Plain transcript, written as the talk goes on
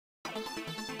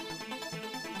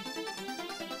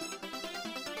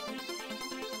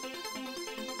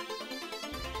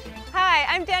Hi,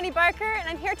 I'm Danny Barker, and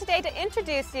I'm here today to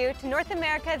introduce you to North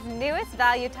America's newest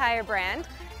value tire brand,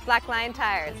 Black Lion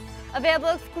Tires, available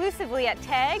exclusively at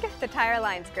TAG, the Tire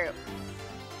Alliance Group.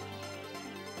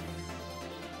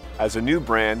 As a new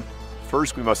brand,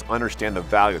 first we must understand the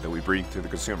value that we bring to the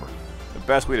consumer. The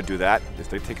best way to do that is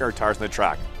to take our tires on the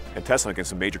track and test them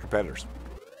against some major competitors.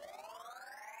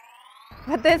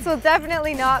 But this will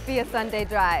definitely not be a Sunday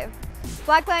drive.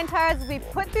 Black Lion Tires will be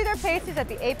put through their paces at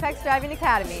the Apex Driving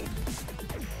Academy.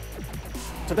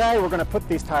 Today we're going to put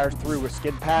these tires through a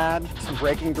skid pad, some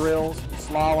braking drills,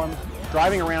 slalom,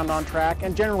 driving around on track,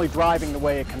 and generally driving the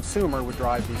way a consumer would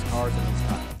drive these cars at this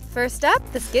time. First up,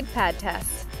 the skid pad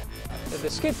test. The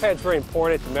skid pad is very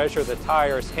important to measure the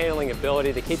tire's handling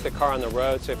ability to keep the car on the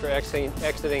road. So if you're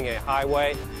exiting a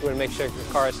highway, you want to make sure your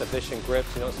car has sufficient grip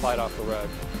so you don't slide off the road.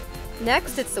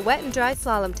 Next, it's the wet and dry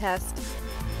slalom test.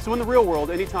 So in the real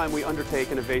world, anytime we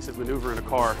undertake an evasive maneuver in a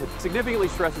car, it significantly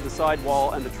stresses the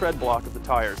sidewall and the tread block of the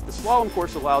tires. The slalom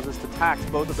course allows us to tax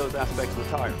both of those aspects of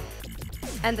the tire.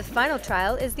 And the final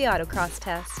trial is the autocross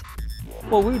test.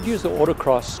 Well, we would use the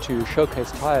autocross to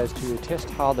showcase tires to test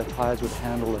how the tires would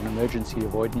handle in emergency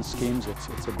avoidance schemes.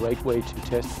 It's a great way to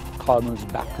test car moves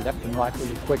back, left and right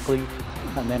really quickly.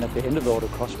 And then at the end of the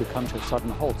autocross, we come to a sudden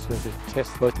halt, so to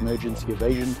test both emergency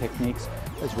evasion techniques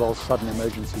as well as sudden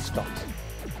emergency stops.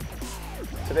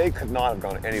 Today could not have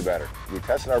gone any better. We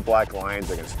tested our Black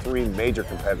Lions against 3 major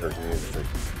competitors in the industry.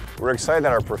 We're excited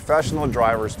that our professional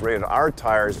drivers rated our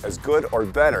tires as good or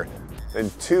better than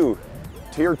 2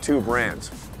 Tier 2 brands.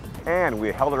 And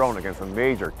we held our own against a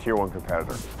major Tier 1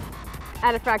 competitor.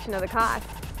 At a fraction of the cost.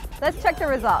 Let's check the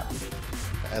results.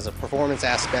 As a performance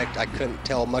aspect, I couldn't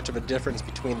tell much of a difference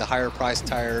between the higher priced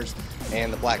tires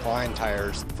and the Black Lion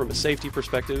tires. From a safety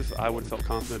perspective, I would have felt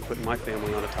confident putting my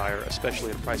family on a tire,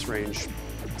 especially at a price range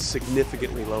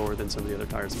significantly lower than some of the other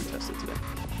tires we tested today.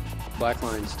 Black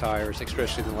Lion's tires,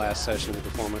 especially in the last session, the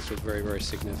performance was very, very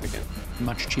significant.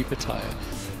 Much cheaper tire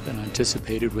than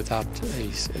anticipated without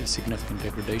a significant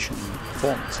degradation in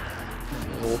performance.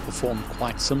 They all performed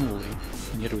quite similarly,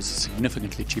 and yet it was a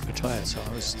significantly cheaper tire, so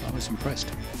I was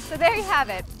impressed. So there you have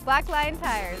it, Black Lion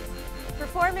Tires.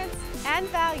 Performance and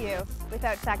value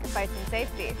without sacrificing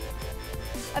safety.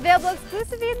 Available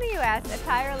exclusively in the US at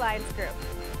Tire Alliance Group.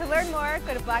 To learn more,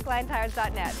 go to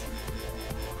blackliontires.net.